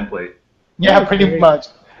just template. Yeah, pretty much.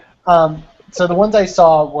 So the ones I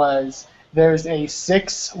saw was there's a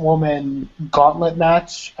 6-woman gauntlet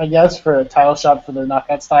match, I guess, for a title shot for the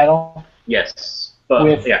Knockouts title. Yes,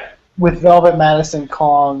 but with Velvet Madison,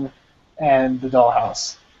 Kong, and the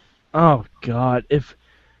Dollhouse. Oh God! If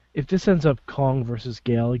this ends up Kong versus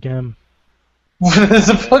Gale again,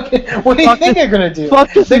 what do you think they're gonna do?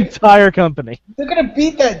 Fuck this entire company. They're gonna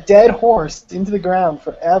beat that dead horse into the ground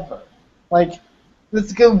forever. Like,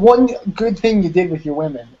 that's one good thing you did with your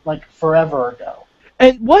women, like forever ago.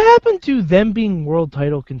 And what happened to them being world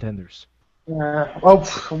title contenders? Well,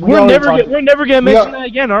 we're never gonna mention that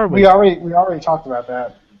again, are we? We already talked about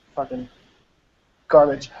that. Fucking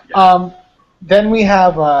garbage. Yeah. Then we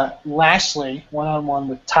have Lashley 1-on-1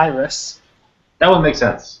 with Tyrus. That one makes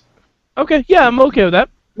sense. Okay, yeah, I'm okay with that.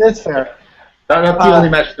 That's fair. That's the only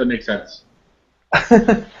match that makes sense.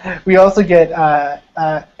 We also get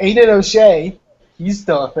Aiden O'Shea, he's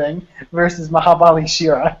still a thing, versus Mahabali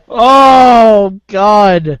Shira. Oh,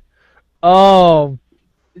 God. Oh,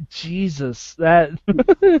 Jesus. That.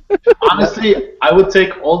 Honestly, I would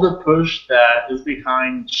take all the push that is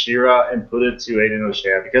behind Shira and put it to Aiden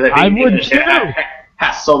O'Shea because I think Aiden O'Shea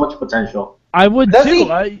has so much potential. I would too.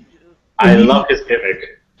 I love his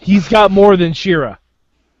gimmick. He's got more than Shira.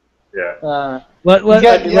 Yeah. Let's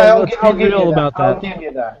be real about that. I'll give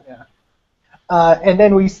you that, yeah. And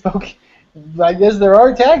then we spoke, I guess there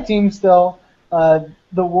are tag teams still. The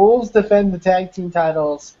Wolves defend the tag team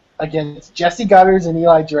titles against Jesse Gutters and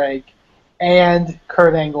Eli Drake and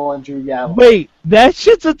Kurt Angle and Drew Galloway. Wait, that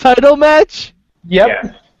shit's a title match?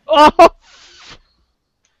 Yep. Yeah.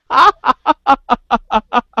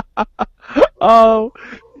 Oh,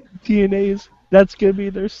 TNA's, that's going to be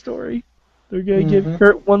their story. They're going to give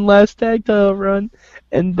Kurt one last tag title run,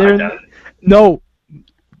 and they're... No,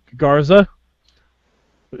 Garza,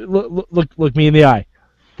 look me in the eye.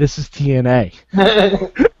 This is TNA.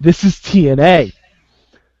 This is TNA.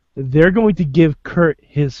 They're going to give Kurt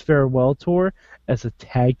his farewell tour as a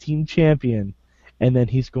tag team champion, and then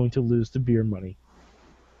he's going to lose the beer money.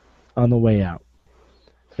 on the way out.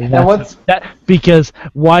 And what's Because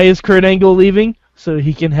why is Kurt Angle leaving? So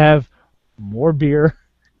he can have more beer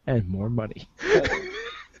and more money.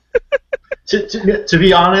 To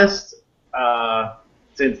be honest,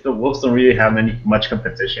 since the Wolves don't really have much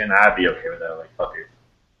competition, I'd be okay with that. Like, fuck it.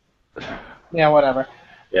 Yeah, whatever.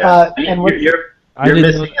 Yeah, I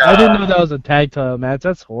didn't know that was a tag title match.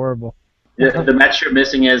 That's horrible. The match you're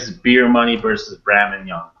missing is Beer Money versus Bram and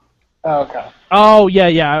Young. Oh, okay. Oh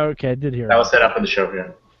yeah, okay, I did hear that. Was set up in the show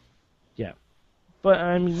here. Yeah, but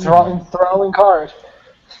I mean, throwing card.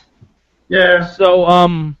 Yeah.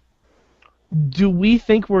 So, do we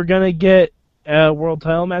think we're gonna get a world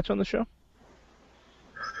title match on the show?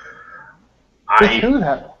 I don't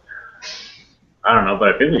know,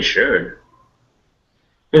 but I think we should.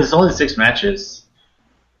 Because it's only 6 matches.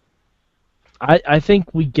 I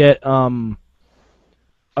think we get a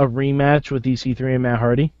rematch with EC3 and Matt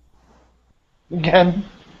Hardy. Again?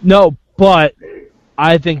 No, but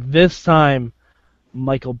I think this time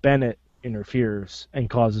Michael Bennett interferes and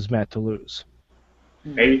causes Matt to lose.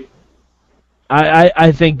 Maybe.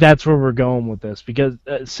 I think that's where we're going with this because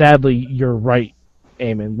sadly you're right,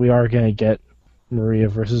 Eamon. We are going to get Maria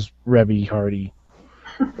versus Rebby Hardy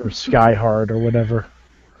or Sky Hard or whatever.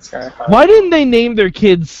 Why didn't they name their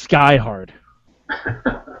kid Sky Hard?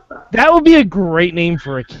 That would be a great name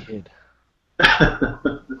for a kid.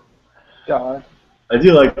 God. I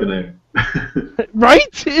do like the name.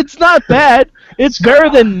 Right? It's not bad. It's better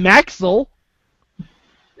than Maxwell. Yeah.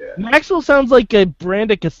 Maxwell sounds like a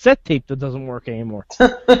brand of cassette tape that doesn't work anymore. All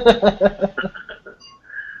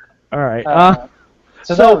right.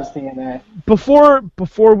 So that was TNA.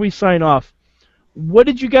 Before we sign off, what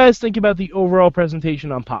did you guys think about the overall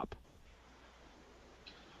presentation on Pop?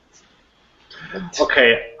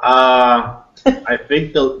 Okay, I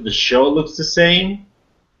think the show looks the same,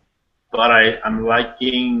 but I'm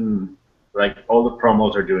liking like all the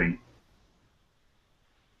promos are doing.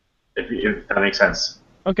 If that makes sense.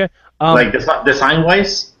 Okay. Like design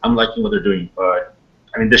wise, I'm liking what they're doing, but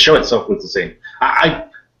I mean the show itself looks the same. I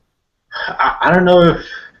don't know if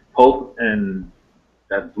Pope and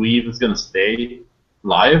that Dweeb is gonna stay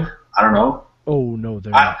live. I don't know. Oh no,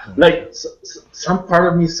 they're not. Like some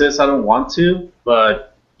part of me says I don't want to,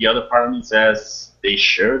 but the other part of me says they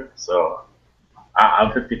should. So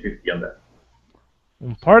I'm 50-50 on that.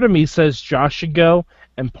 And part of me says Josh should go,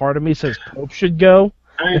 and part of me says Pope should go.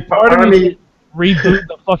 I mean, and part of me reboot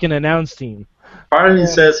the fucking announce team. Part of me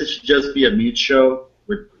says it should just be a mute show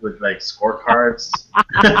with like scorecards.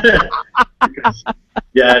 Because,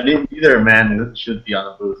 yeah, neither man should be on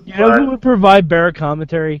the booth. You know who would provide better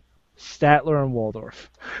commentary? Statler and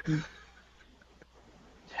Waldorf.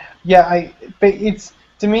 Yeah, but it's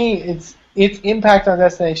to me it's Impact on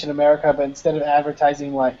Destination America, but instead of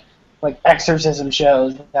advertising like exorcism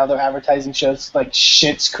shows, now they're advertising shows like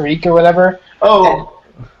Schitt's Creek or whatever. Oh,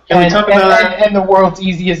 can we talk about and the world's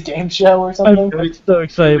easiest game show or something? I'm so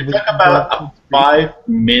excited. Can we talk about a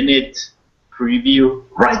 5-minute preview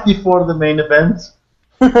right before the main event?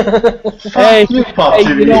 Hey, you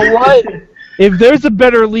know what? If there's a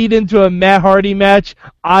better lead into a Matt Hardy match,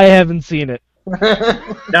 I haven't seen it. No.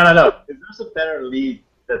 If there's a better lead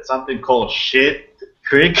that's something called Shit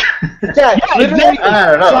Creek. Yeah, literally.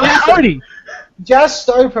 I don't know. Matt Hardy. Josh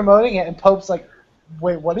started promoting it, and Pope's like,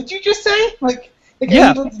 "Wait, what did you just say?" Like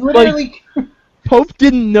yeah, literally. Pope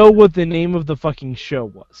didn't know what the name of the fucking show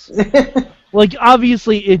was. Like,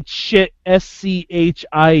 obviously, it's Shit,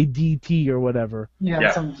 SCHIDT or whatever.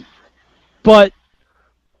 Yeah. But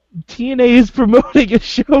TNA is promoting a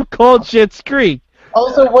show called Schitt's Creek.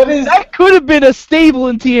 Also, that could have been a stable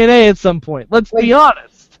in TNA at some point. Let's be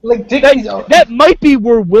honest. Like Dixie's that might be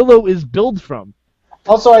where Willow is billed from.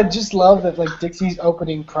 Also, I just love that Dixie's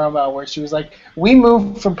opening promo where she was like, "We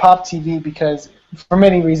moved from Pop TV because for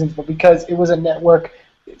many reasons, but because it was a network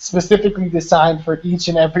specifically designed for each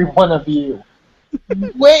and every one of you."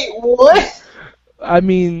 Wait, what? I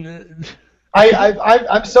mean,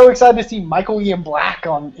 I'm so excited to see Michael Ian Black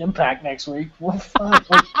on Impact next week. What fun?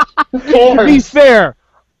 Who cares? To be fair,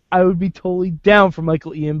 I would be totally down for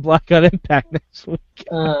Michael Ian Black on Impact next week.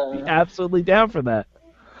 I'd be absolutely down for that.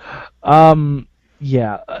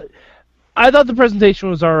 Yeah. I thought the presentation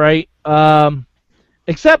was alright,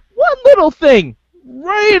 except one little thing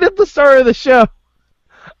right at the start of the show.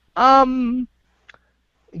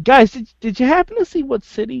 Guys, did you happen to see what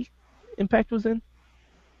city Impact was in?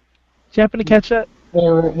 Did you happen to catch that? They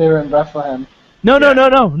were in Bethlehem. No,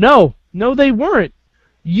 they weren't.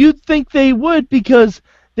 You'd think they would because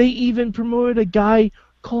they even promoted a guy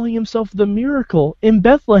calling himself the Miracle in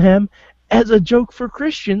Bethlehem as a joke for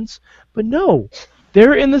Christians, but no,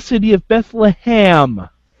 they're in the city of Bethlehem.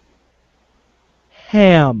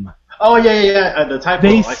 Ham. Oh yeah. The typo.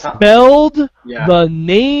 They spelled the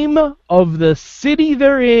name of the city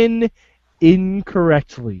they're in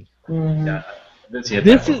incorrectly. Yeah,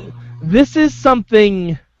 This is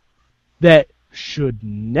something that should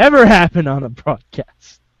never happen on a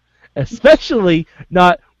broadcast, especially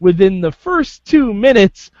not within the first 2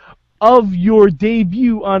 minutes of your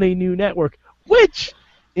debut on a new network, which,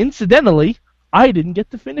 incidentally, I didn't get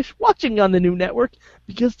to finish watching on the new network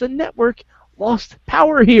because the network lost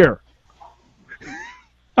power here.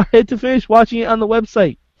 I had to finish watching it on the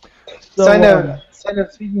website. So, Side note,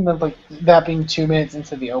 speaking of like that being 2 minutes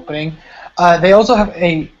into the opening, they also have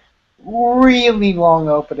a really long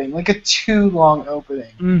opening, like a too long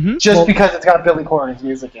opening, because it's got Billy Corgan's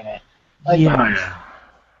music in it. Like, yeah.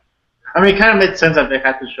 I mean, it kind of made sense that they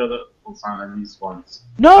had to show the full song at least once.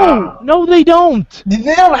 No, they don't.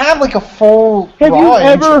 They don't have like a full. Have you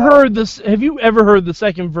ever intro. heard this? Have you ever heard the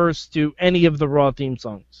second verse to any of the Raw theme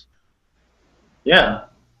songs? Yeah.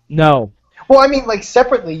 No. Well, I mean, like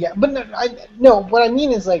separately, yeah, but no. What I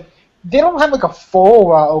mean is like they don't have like a full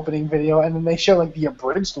Raw opening video, and then they show like the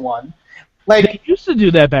abridged one. Like They used to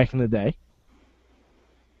do that back in the day.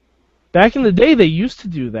 Back in the day, they used to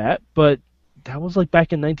do that, but that was like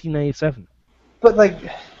back in 1997. But like,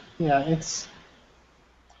 yeah, it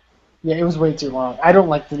was way too long. I don't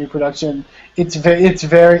like the new production. It's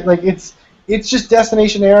very like it's just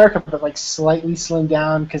Destination America, but like slightly slimmed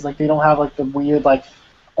down because like they don't have like the weird like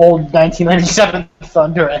old 1997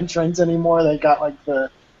 Thunder entrance anymore. They got like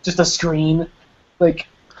just a screen. Like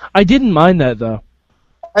I didn't mind that though.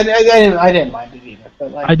 I didn't mind it either.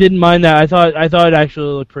 But like I didn't mind that. I thought it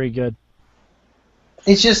actually looked pretty good.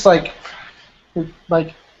 it's just like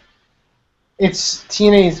it's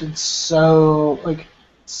TNA's been so like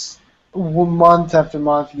month after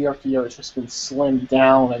month, year after year, it's just been slimmed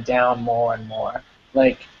down and down more and more.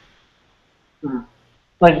 Like they're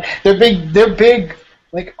big.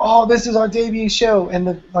 Like, oh, this is our debut show,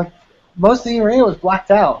 and most of the arena was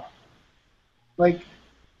blacked out. Like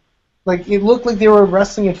it looked like they were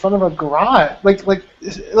wrestling in front of a garage. Like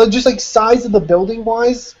just like size of the building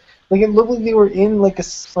wise, like it looked like they were in like an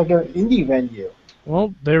indie venue.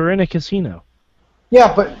 Well, they were in a casino.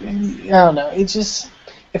 Yeah, but I don't know. It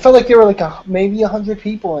felt like there were like maybe 100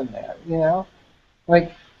 people in there. You know,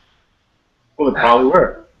 like. Well, they probably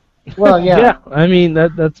were. Well, yeah. Yeah, I mean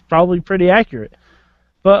that's probably pretty accurate.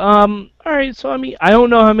 But all right. So I mean, I don't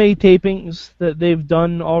know how many tapings that they've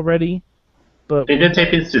done already, but They did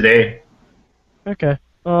tapings today. okay.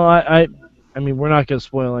 Well, I mean, we're not gonna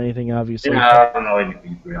spoil anything, obviously. Yeah, I don't know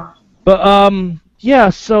anything to be honest. But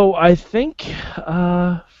yeah. So I think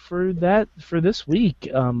for this week,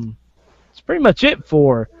 it's pretty much it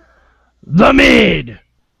for the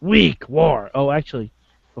Mid-Week War. Oh, actually,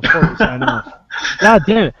 before we sign off, God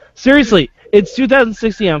damn it! Seriously. It's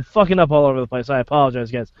 2016. I'm fucking up all over the place. I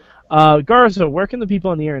apologize, guys. Garza, where can the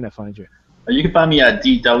people on the internet find you? You can find me at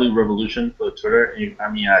DW Revolution for Twitter, and you can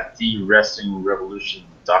find me at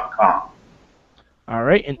DWrestlingRevolution.com. All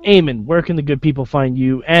right, and Eamon, where can the good people find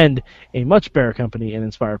you and a much better company in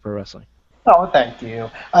Inspire Pro Wrestling? Oh, thank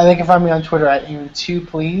you. They can find me on Twitter at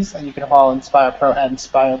Eamon2Please, and you can follow Inspire Pro at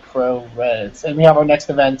Inspire Pro Reds. And we have our next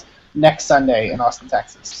event next Sunday in Austin,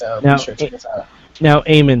 Texas. So be sure to check us out. Now,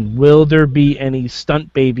 Eamon, will there be any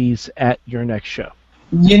stunt babies at your next show?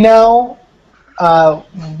 You know,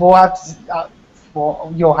 we'll have to.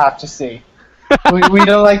 You'll have to see. we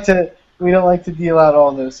don't like to deal out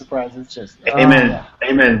all those surprises. Just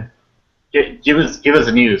Eamon, give us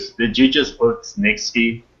the news. Did you just book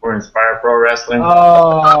Snitsky for Inspire Pro Wrestling?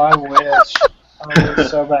 Oh, I wish. I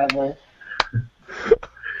wish so badly.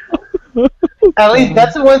 At least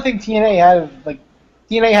that's the one thing TNA had. Like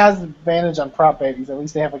TNA has an advantage on prop babies. At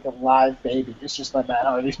least they have like a live baby. It's just not Matt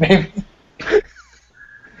Hardy's baby.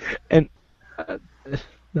 And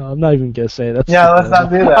no, I'm not even gonna say that. Yeah, let's not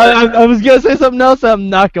do that. I was gonna say something else. I'm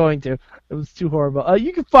not going to. It was too horrible.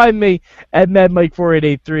 You can find me at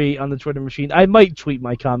MadMike4883 on the Twitter machine. I might tweet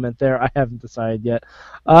my comment there. I haven't decided yet.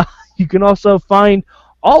 You can also find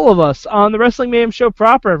all of us on the Wrestling Mayhem Show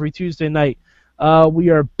proper every Tuesday night. We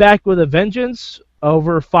are back with a vengeance,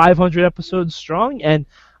 over 500 episodes strong, and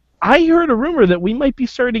I heard a rumor that we might be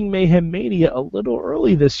starting Mayhem Mania a little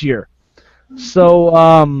early this year.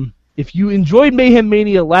 So, if you enjoyed Mayhem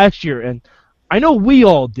Mania last year, and I know we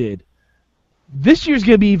all did, this year's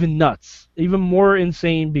going to be even nuts, even more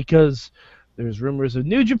insane, because there's rumors of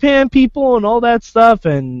New Japan people and all that stuff,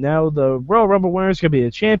 and now the Royal Rumble winner is going to be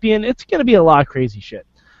the champion. It's going to be a lot of crazy shit.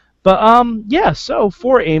 But, yeah, so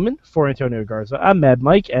for Eamon, for Tonio Garza, I'm Mad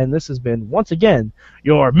Mike, and this has been, once again,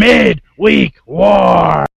 your Mid-Week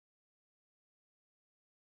War!